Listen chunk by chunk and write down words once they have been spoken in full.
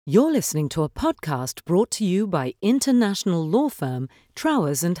You're listening to a podcast brought to you by international law firm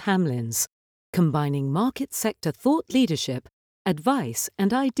Trowers and Hamlins, combining market sector thought leadership, advice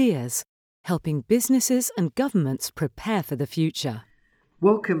and ideas, helping businesses and governments prepare for the future.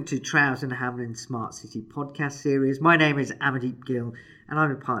 Welcome to Trowers and Hamlin's Smart City podcast series. My name is Amandeep Gill and I'm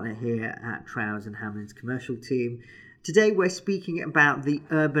a partner here at Trowers and Hamlin's commercial team. Today we're speaking about the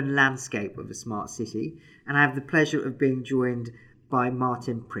urban landscape of a smart city, and I have the pleasure of being joined by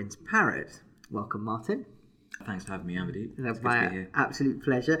Martin Prince Parrott. Welcome, Martin. Thanks for having me, Amandeep. That's my absolute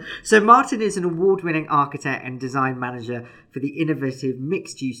pleasure. So Martin is an award-winning architect and design manager for the innovative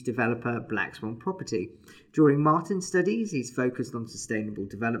mixed-use developer Black Swan Property. During Martin's studies, he's focused on sustainable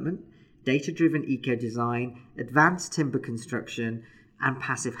development, data-driven eco-design, advanced timber construction, and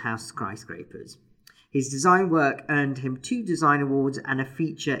passive house skyscrapers. His design work earned him 2 design awards and a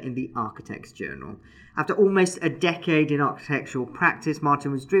feature in the Architects Journal. After almost a decade in architectural practice,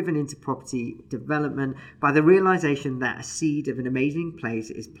 Martin was driven into property development by the realization that a seed of an amazing place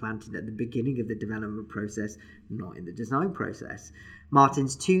is planted at the beginning of the development process, not in the design process.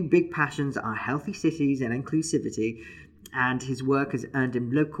 Martin's 2 big passions are healthy cities and inclusivity, and his work has earned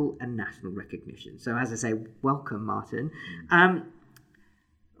him local and national recognition. So as I say, welcome, Martin.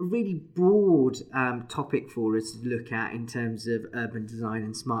 A really broad topic for us to look at in terms of urban design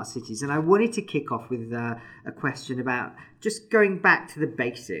and smart cities. And I wanted to kick off with a question about just going back to the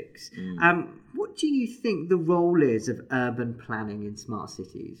basics. What do you think the role is of urban planning in smart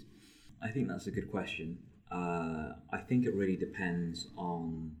cities? I think that's a good question. I think it really depends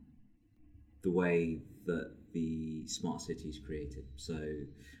on the way that the smart city is created. So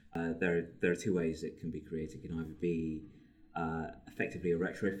there are 2 ways it can be created. It can either be effectively a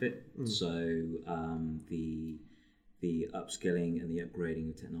retrofit, so the upskilling and the upgrading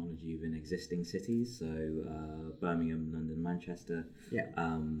of technology within existing cities, so Birmingham, London, Manchester,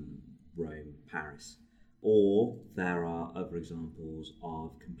 Rome, Paris. Or there are other examples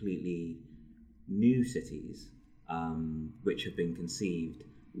of completely new cities which have been conceived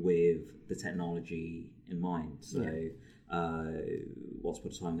with the technology in mind. So once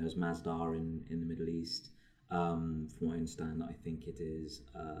upon a time there was Masdar in the Middle East. From what I understand, I think it is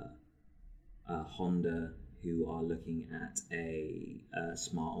Honda who are looking at a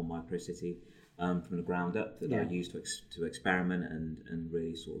smart or micro city from the ground up that are used to experiment and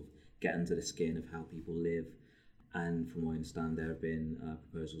really sort of get under the skin of how people live. And from what I understand, there have been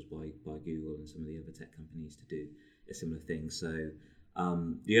proposals by Google and some of the other tech companies to do a similar thing. So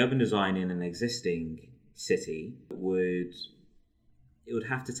the urban design in an existing city would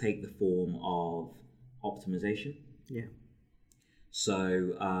have to take the form of optimization. So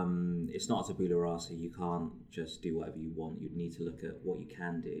it's not a tabula rasa. You can't just do whatever you want. You'd need to look at what you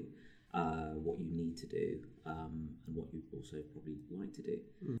can do, what you need to do, and what you also probably like to do,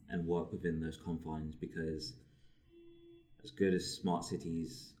 and work within those confines, because as good as smart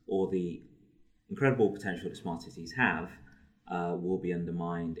cities, or the incredible potential that smart cities have, will be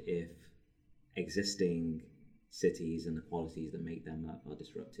undermined if existing cities and the qualities that make them up are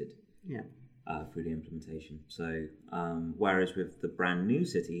disrupted. Through the implementation. So whereas with the brand new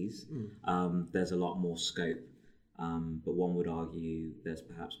cities, there's a lot more scope, but one would argue there's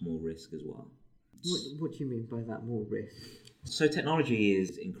perhaps more risk as well. What do you mean by that, more risk? So technology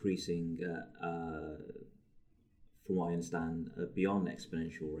is increasing from what I understand beyond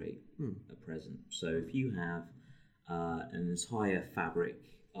exponential rate at present. So if you have an entire fabric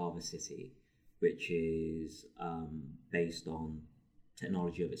of a city which is based on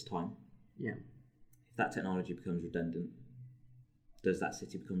technology of its time, if that technology becomes redundant, does that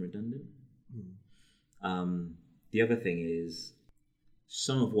city become redundant? The other thing is,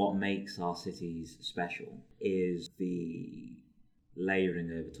 some of what makes our cities special is the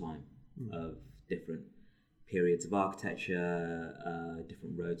layering over time of different periods of architecture,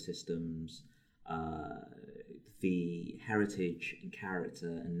 different road systems, the heritage and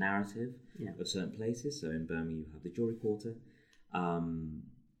character and narrative of certain places. So in Birmingham you have the Jewellery Quarter.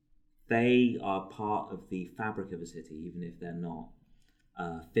 They are part of the fabric of a city, even if they're not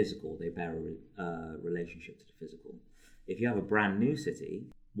physical. They bear a relationship to the physical. If you have a brand new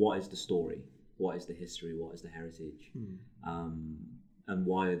city, what is the story? What is the history? What is the heritage? And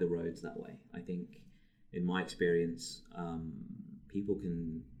why are the roads that way? I think, in my experience, people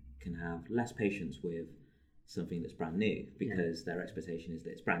can have less patience with something that's brand new, because their expectation is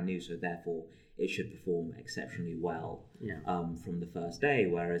that it's brand new, so therefore it should perform exceptionally well from the first day,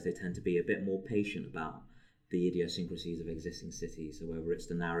 whereas they tend to be a bit more patient about the idiosyncrasies of existing cities. So whether it's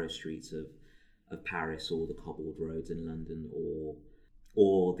the narrow streets of Paris, or the cobbled roads in London,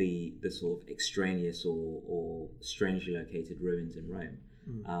 or the sort of extraneous or strangely located ruins in Rome,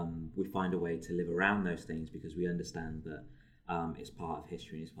 We find a way to live around those things because we understand that it's part of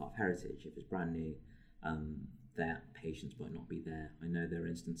history and it's part of heritage. If it's brand new, their patience might not be there. I know there are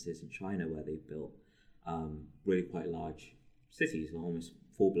instances in China where they've built really quite large cities, almost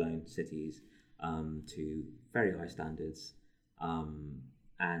full-blown cities, to very high standards,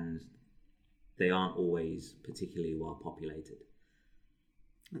 and they aren't always particularly well populated.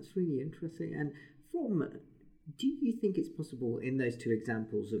 That's really interesting. And do you think it's possible in those two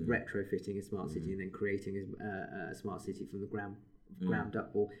examples of retrofitting a smart city and then creating a smart city from the ground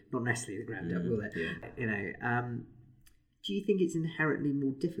up, or not necessarily the ground up, will it? Yeah. Do you think it's inherently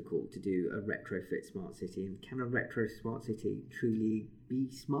more difficult to do a retrofit smart city? And can a retro smart city truly be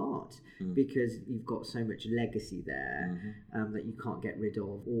smart? Because you've got so much legacy there that you can't get rid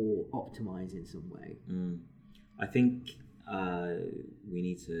of or optimize in some way. I think we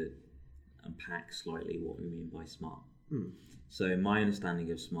need to unpack slightly what we mean by smart. So my understanding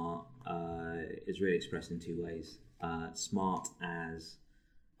of smart is really expressed in two ways. Smart as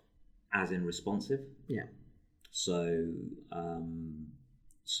in responsive. Yeah. So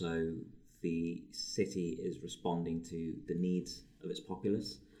the city is responding to the needs of its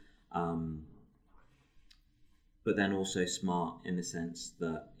populace, but then also smart in the sense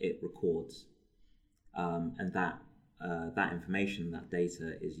that it records, and that information, that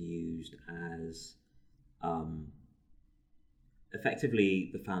data, is used as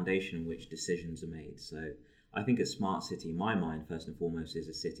effectively the foundation in which decisions are made. So I think a smart city, in my mind, first and foremost, is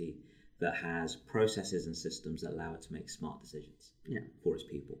a city that has processes and systems that allow it to make smart decisions for its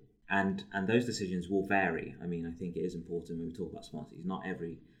people. And those decisions will vary. I mean, I think it is important when we talk about smart cities, not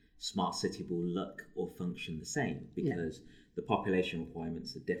every smart city will look or function the same, because the population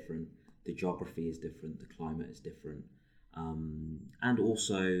requirements are different, the geography is different, the climate is different. And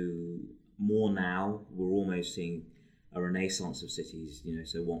also more now, we're almost seeing a renaissance of cities.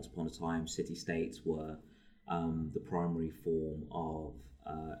 So once upon a time, city-states were the primary form of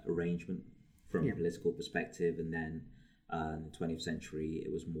arrangement from a political perspective, and then in the 20th century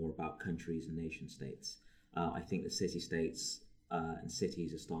it was more about countries and nation states. I think the city-states and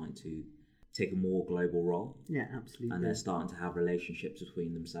cities are starting to take a more global role. Yeah, absolutely. And they're starting to have relationships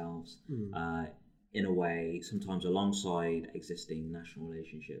between themselves in a way, sometimes alongside existing national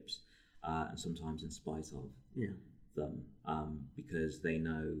relationships, and sometimes in spite of them, because they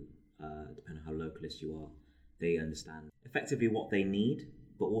know, depending on how localist you are, they understand effectively what they need,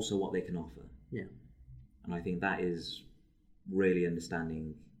 but also what they can offer. Yeah. And I think that is really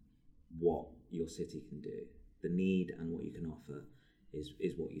understanding what your city can do. The need and what you can offer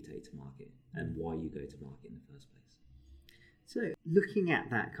is what you take to market, and why you go to market in the first place. So looking at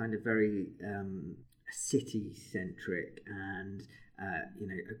that kind of very city-centric and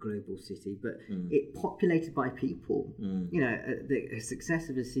a global city, but it populated by people. The success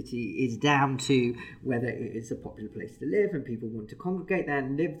of a city is down to whether it is a popular place to live and people want to congregate there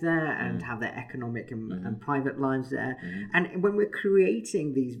and live there and have their economic and private lives there. And when we're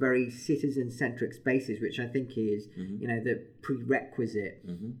creating these very citizen-centric spaces, which I think is the prerequisite,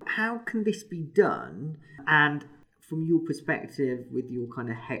 how can this be done? And from your perspective, with your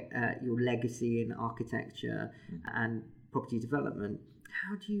kind of your legacy in architecture and property development,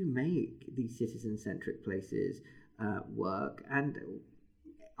 how do you make these citizen-centric places work? And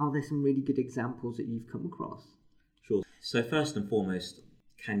are there some really good examples that you've come across? Sure. So first and foremost,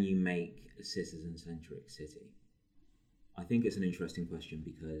 can you make a citizen-centric city? I think it's an interesting question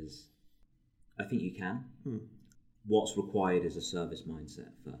because I think you can. What's required is a service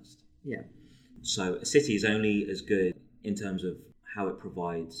mindset first. Yeah. So a city is only as good in terms of how it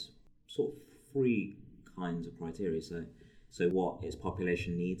provides sort of three kinds of criteria. So what its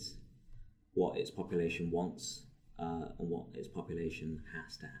population needs, what its population wants, and what its population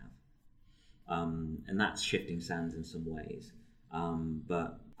has to have. And that's shifting sands in some ways.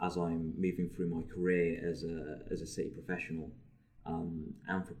 But as I'm moving through my career as a city professional,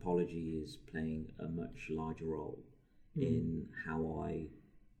 anthropology is playing a much larger role in how I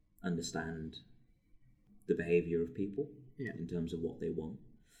understand the behaviour of people in terms of what they want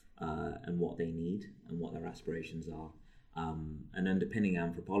and what they need and what their aspirations are. And underpinning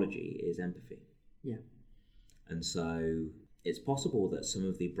anthropology is empathy. Yeah. And so it's possible that some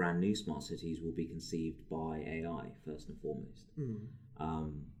of the brand new smart cities will be conceived by AI first and foremost.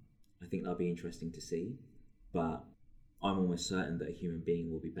 I think that'll be interesting to see, but I'm almost certain that a human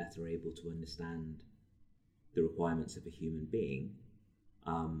being will be better able to understand the requirements of a human being,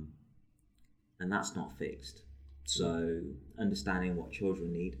 and that's not fixed. So understanding what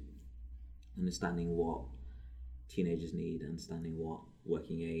children need, understanding what teenagers need, understanding what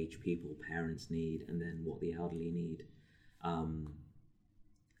working age people, parents need, and then what the elderly need,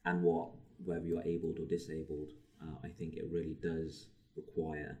 and whether you're able or disabled, I think it really does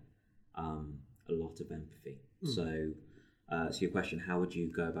require a lot of empathy. So your question, how would you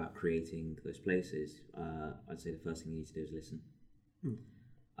go about creating those places? I'd say the first thing you need to do is listen,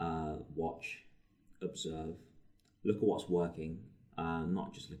 watch, observe, look at what's working,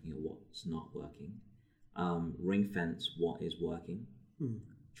 not just looking at what's not working. Ring fence what is working.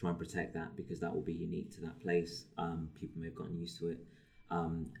 Try and protect that, because that will be unique to that place. People may have gotten used to it.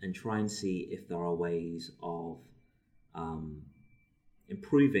 And try and see if there are ways of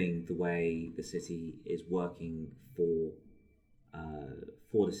improving the way the city is working for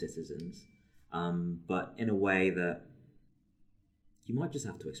the citizens, but in a way that you might just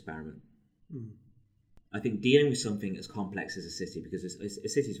have to experiment. I think dealing with something as complex as a city, because a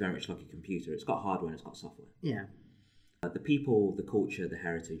city is very much like a computer. It's got hardware and it's got software. Yeah. The people, the culture, the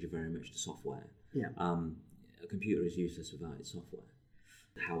heritage are very much the software. Yeah. A computer is useless without its software,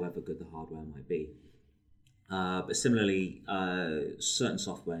 however good the hardware might be. But similarly, certain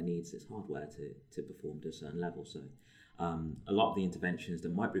software needs its hardware to perform to a certain level. So a lot of the interventions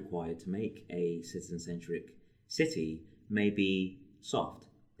that might be required to make a citizen-centric city may be soft.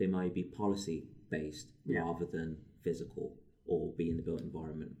 They might be policy-based rather than physical, or be in the built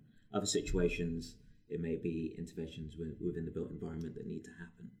environment. Other situations, it may be interventions within the built environment that need to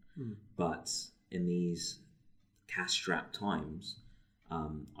happen. But in these cash-strapped times,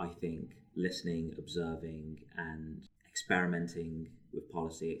 I think listening, observing, and experimenting with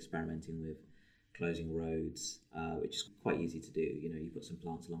policy, experimenting with closing roads, which is quite easy to do. You know, you put some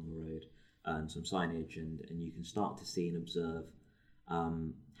plants along the road and some signage, and you can start to see and observe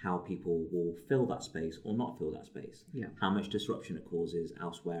how people will fill that space or not fill that space, how much disruption it causes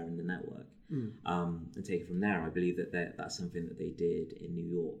elsewhere in the network, and take it from there. I believe that's something that they did in New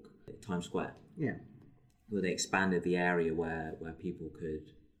York, at Times Square, where they expanded the area where people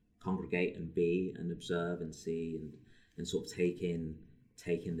could congregate and be and observe and see and sort of take in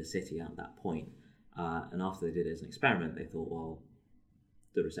the city at that point. And after they did it as an experiment, they thought, well,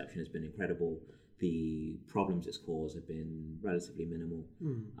 the reception has been incredible. The problems it's caused have been relatively minimal.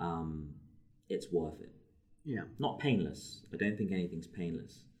 It's worth it. Yeah. Not painless. I don't think anything's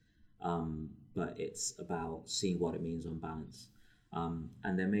painless. But it's about seeing what it means on balance.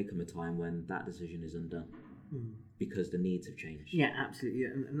 And there may come a time when that decision is undone because the needs have changed. Yeah, absolutely.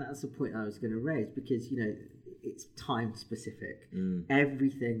 And that's the point I was going to raise, because, you know, it's time specific.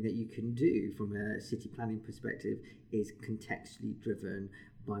 Everything that you can do from a city planning perspective is contextually driven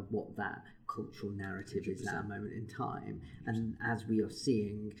by what that cultural narrative 100%. Is at a moment in time. 100%. And as we are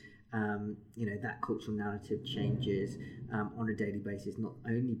seeing, you know, that cultural narrative changes on a daily basis, not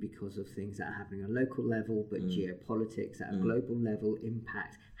only because of things that are happening on a local level, but geopolitics at a global level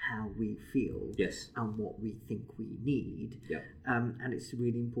impact how we feel and what we think we need. And it's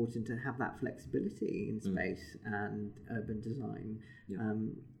really important to have that flexibility in space and urban design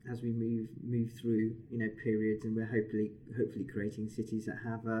as we move through, you know, periods, and we're hopefully creating cities that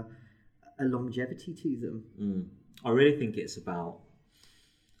have a longevity to them. I really think it's about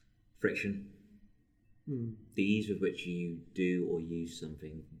friction. The ease with which you do or use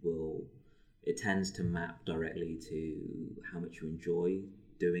something it tends to map directly to how much you enjoy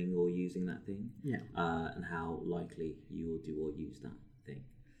doing or using that thing, and how likely you will do or use that thing.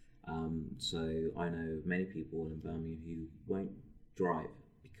 So I know many people in Birmingham who won't drive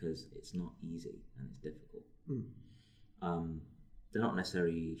because it's not easy and it's difficult. They're not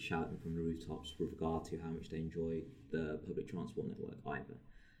necessarily shouting from the rooftops with regard to how much they enjoy the public transport network either.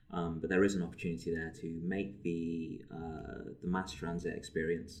 But there is an opportunity there to make the mass transit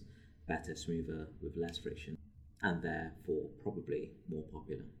experience better, smoother, with less friction, and therefore probably more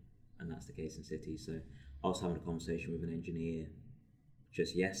popular. And that's the case in cities. So I was having a conversation with an engineer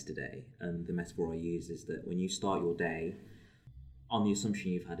just yesterday, and the metaphor I use is that when you start your day, on the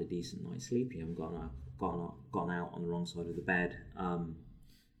assumption you've had a decent night's sleep, you haven't gone out on the wrong side of the bed,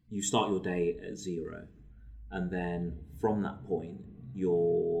 you start your day at 0, and then from that point,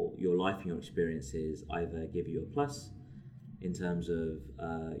 your life and your experiences either give you a plus in terms of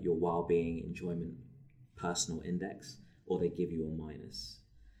your well-being, enjoyment, personal index, or they give you a minus.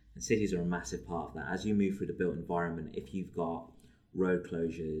 And cities are a massive part of that. As you move through the built environment, if you've got road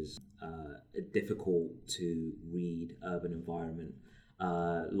closures, a difficult to read urban environment,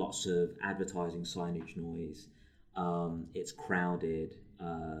 lots of advertising signage noise, it's crowded,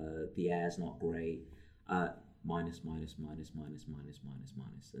 the air's not great, minus.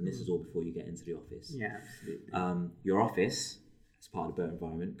 And this is all before you get into the office. Yeah, absolutely. Your office, as part of the built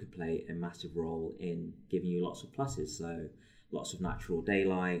environment, could play a massive role in giving you lots of pluses. So lots of natural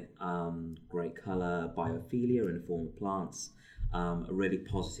daylight, great colour, biophilia in the form of plants, a really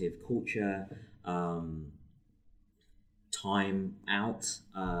positive culture, time out,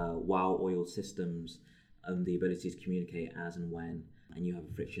 well oiled systems, and the ability to communicate as and when, and you have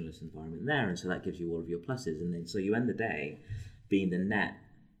a frictionless environment there, and so that gives you all of your pluses, and then so you end the day being the net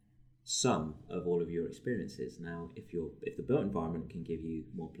sum of all of your experiences. Now, if the built environment can give you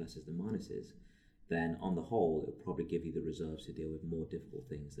more pluses than minuses, then on the whole, it'll probably give you the reserves to deal with more difficult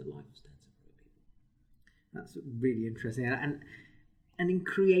things that life tends to throw at people. That's really interesting. And in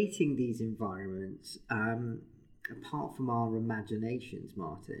creating these environments, apart from our imaginations,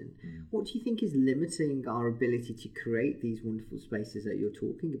 Martin, what do you think is limiting our ability to create these wonderful spaces that you're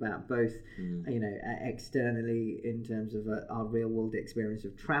talking about, both externally in terms of our real world experience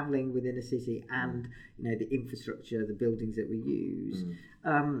of traveling within a city and the infrastructure, the buildings that we use?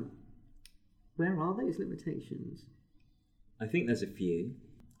 Where are those limitations? I think there's a few.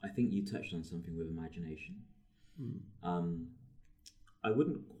 I think you touched on something with imagination. I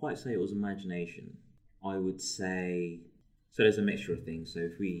wouldn't quite say it was imagination. I would say, so there's a mixture of things. So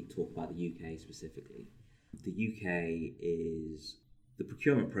if we talk about the UK specifically, the UK is the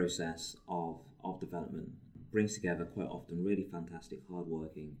procurement process of development brings together quite often really fantastic,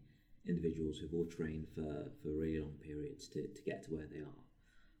 hardworking individuals who've all trained for really long periods to get to where they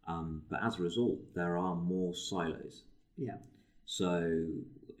are. But as a result, there are more silos. Yeah. So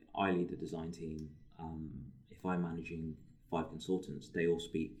I lead a design team. If I'm managing 5 consultants, they all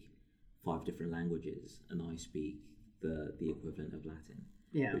speak 5 different languages, and I speak the equivalent of Latin.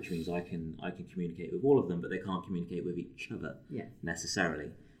 Yeah. Which means I can communicate with all of them, but they can't communicate with each other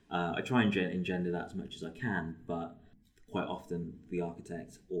necessarily. I try and engender that as much as I can, but quite often the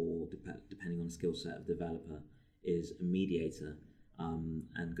architect, or depending on the skill set of the developer, is a mediator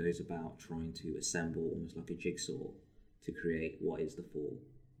and goes about trying to assemble almost like a jigsaw to create what is the full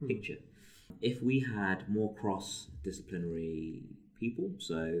picture. If we had more cross-disciplinary people,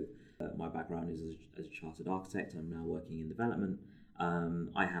 so my background is as a chartered architect, I'm now working in development,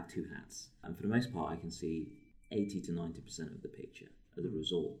 I have 2 hats, and for the most part I can see 80 to 90% of the picture as a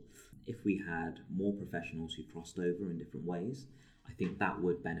result. If we had more professionals who crossed over in different ways, I think that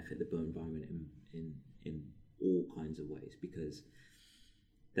would benefit the built environment in all kinds of ways, because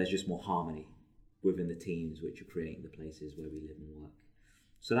there's just more harmony within the teams which are creating the places where we live and work.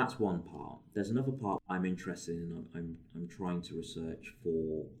 So that's one part. There's another part I'm interested in. I'm trying to research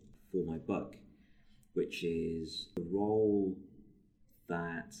for my book, which is the role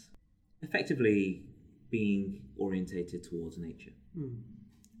that effectively being orientated towards nature.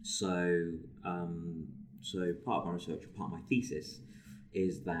 So part of my research, or part of my thesis,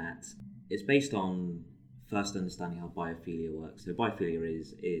 is that it's based on first understanding how biophilia works. So biophilia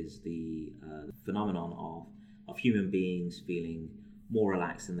is the phenomenon of human beings feeling more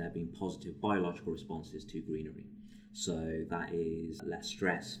relaxed, and there being positive biological responses to greenery. So that is less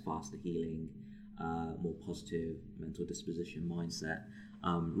stress, faster healing, more positive mental disposition, mindset,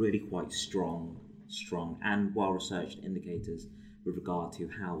 really quite strong and well-researched indicators with regard to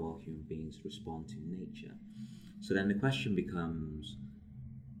how well human beings respond to nature. So then the question becomes,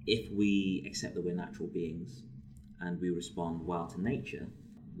 if we accept that we're natural beings and we respond well to nature,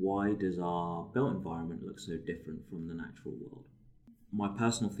 why does our built environment look so different from the natural world? My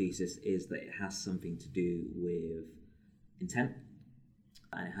personal thesis is that it has something to do with intent,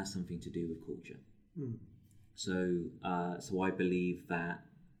 and it has something to do with culture. So I believe that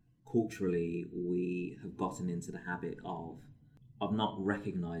culturally we have gotten into the habit of not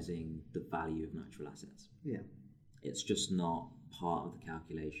recognizing the value of natural assets. Yeah. It's just not part of the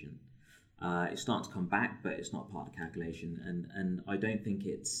calculation. It's starting to come back, but it's not part of the calculation, and I don't think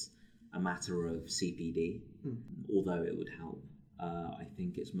it's a matter of CPD, although it would help. I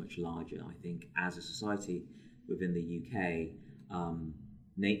think it's much larger. I think as a society within the UK,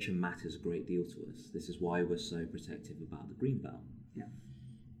 nature matters a great deal to us. This is why we're so protective about the green belt. Yeah.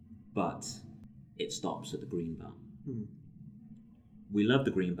 But it stops at the green belt. We love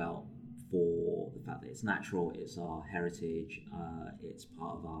the green belt for the fact that it's natural, it's our heritage, it's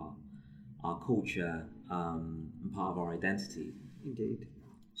part of our culture, and part of our identity. Indeed.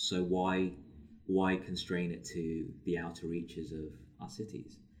 So why constrain it to the outer reaches of our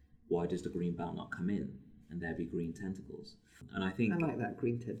cities? Why does the green belt not come in and there be green tentacles? And I think I like that,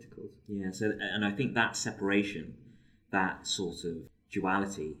 green tentacles. Yeah. So, and I think that separation, that sort of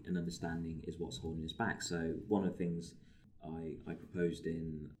duality and understanding, is what's holding us back. So one of the things I proposed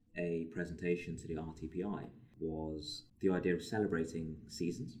in a presentation to the RTPI was the idea of celebrating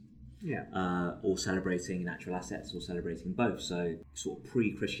seasons. Yeah. Or celebrating natural assets, or celebrating both. So sort of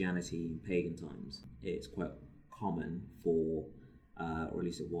pre-Christianity in pagan times, it's quite common for, or at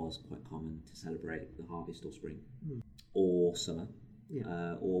least it was quite common, to celebrate the harvest or spring. or summer,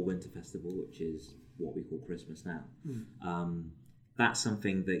 or winter festival, which is what we call Christmas now. That's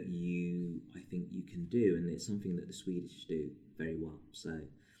something that I think you can do, and it's something that the Swedish do very well. So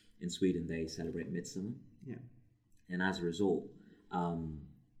in Sweden, they celebrate Midsummer. Yeah. And as a result,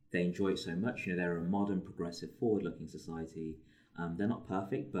 they enjoy it so much. They're a modern, progressive, forward-looking society. They're not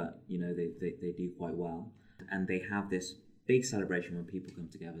perfect, but they do quite well. And they have this big celebration when people come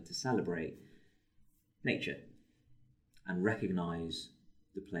together to celebrate nature and recognize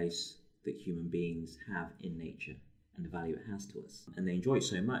the place that human beings have in nature and the value it has to us. And they enjoy it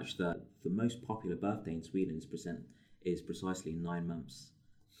so much that the most popular birthday in Sweden is precisely 9 months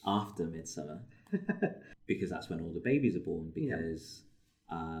after Midsummer, because that's when all the babies are born, because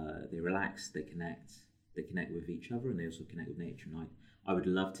they relax, they connect with each other, and they also connect with nature. And I would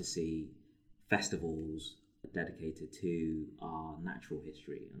love to see festivals dedicated to our natural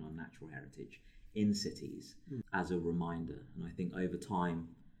history and our natural heritage in cities as a reminder. And I think over time,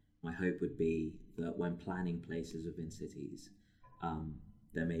 my hope would be that when planning places within cities,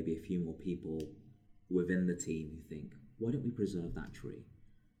 there may be a few more people within the team who think, why don't we preserve that tree?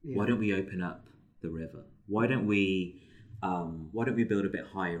 Yeah. Why don't we open up the river? Why don't we build a bit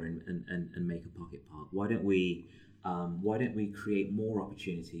higher and make a pocket park? Why don't we create more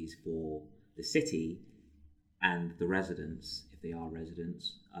opportunities for the city and the residents, if they are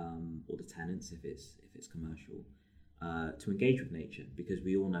residents, or the tenants, if it's commercial, to engage with nature, because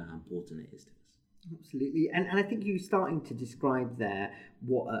we all know how important it is to us. Absolutely. And I think you're starting to describe there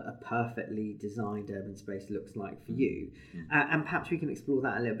what a perfectly designed urban space looks like for you. And perhaps we can explore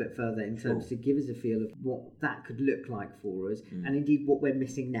that a little bit further in terms to give us a feel of what that could look like for us, and indeed what we're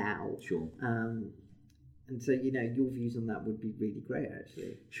missing now. Sure. And so, your views on that would be really great,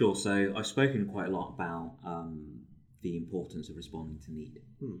 actually. Sure. So I've spoken quite a lot about the importance of responding to need.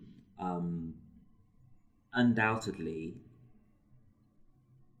 Undoubtedly,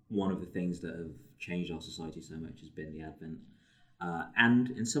 one of the things that have changed our society so much has been the advent and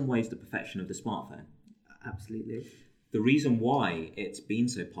in some ways the perfection of the smartphone. Absolutely. The reason why it's been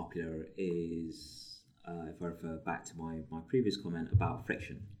so popular is, if I refer back to my previous comment about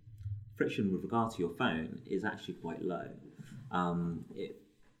friction with regard to your phone is actually quite low.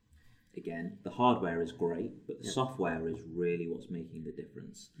 Again, the hardware is great, but the software is really what's making the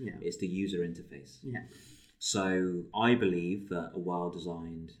difference. It's the user interface. So I believe that a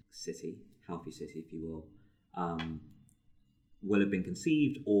well-designed city, healthy city, if you will have been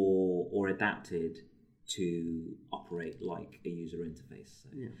conceived or adapted to operate like a user interface. So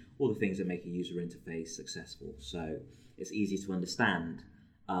all the things that make a user interface successful. So it's easy to understand.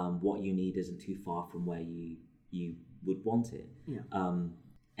 What you need isn't too far from where you would want it.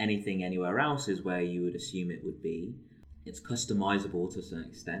 Anything anywhere else is where you would assume it would be. It's customizable to a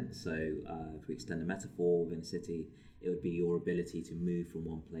certain extent. So if we extend the metaphor within a city, it would be your ability to move from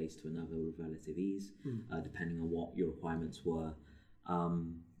one place to another with relative ease, depending on what your requirements were.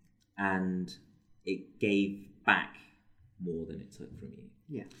 And it gave back more than it took from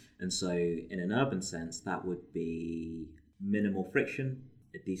you. And so in an urban sense, that would be minimal friction,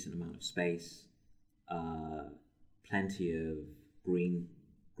 a decent amount of space, plenty of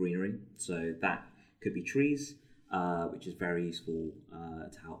greenery. So that could be trees, which is very useful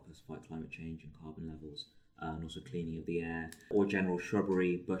to help us fight climate change and carbon levels, and also cleaning of the air, or general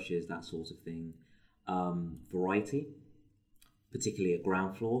shrubbery, bushes, that sort of thing. Variety, particularly at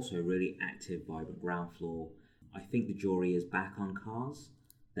ground floor, so really active, vibrant ground floor. I think the jury is back on cars.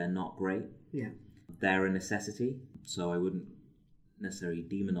 They're not great. They're a necessity, so I wouldn't necessarily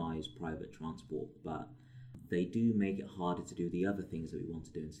demonize private transport, but they do make it harder to do the other things that we want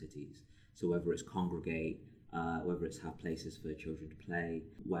to do in cities. So whether it's congregate, whether it's have places for children to play,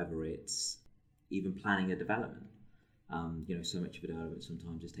 whether it's even planning a development. So much of a development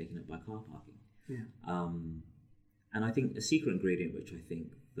sometimes is taken up by car parking. And I think a secret ingredient which I think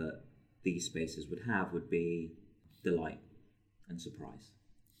that these spaces would have would be delight and surprise.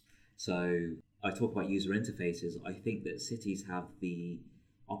 So I talk about user interfaces. I think that cities have the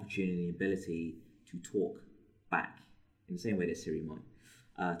opportunity and ability to talk back in the same way that Siri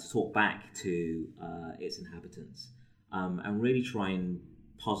might, to talk back to its inhabitants, and really try and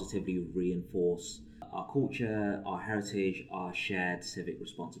positively reinforce our culture, our heritage, our shared civic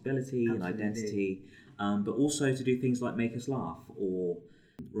responsibility and identity, but also to do things like make us laugh, or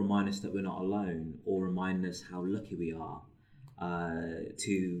remind us that we're not alone, or remind us how lucky we are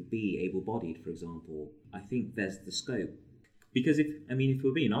to be able-bodied, for example. I think there's the scope. Because if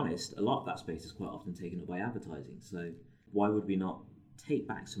we're being honest, a lot of that space is quite often taken up by advertising. So why would we not take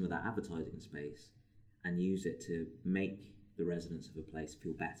back some of that advertising space and use it to make the residents of a place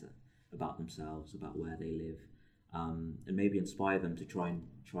feel better about themselves, about where they live, and maybe inspire them to try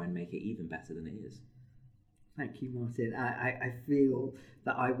and make it even better than it is. Thank you, Martin. I feel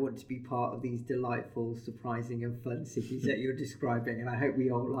that I want to be part of these delightful, surprising and fun cities that you're describing, and I hope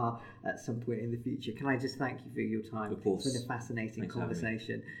we all are at some point in the future. Can I just thank you for your time? Of course. It's been a fascinating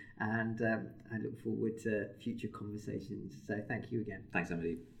conversation, and I look forward to future conversations. So thank you again. Thanks,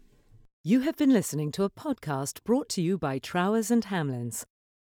 Emily. You have been listening to a podcast brought to you by Trowers and Hamlins.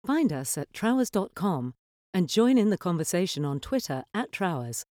 Find us at trowers.com and join in the conversation on Twitter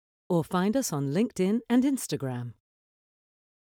 @Trowers, or find us on LinkedIn and Instagram.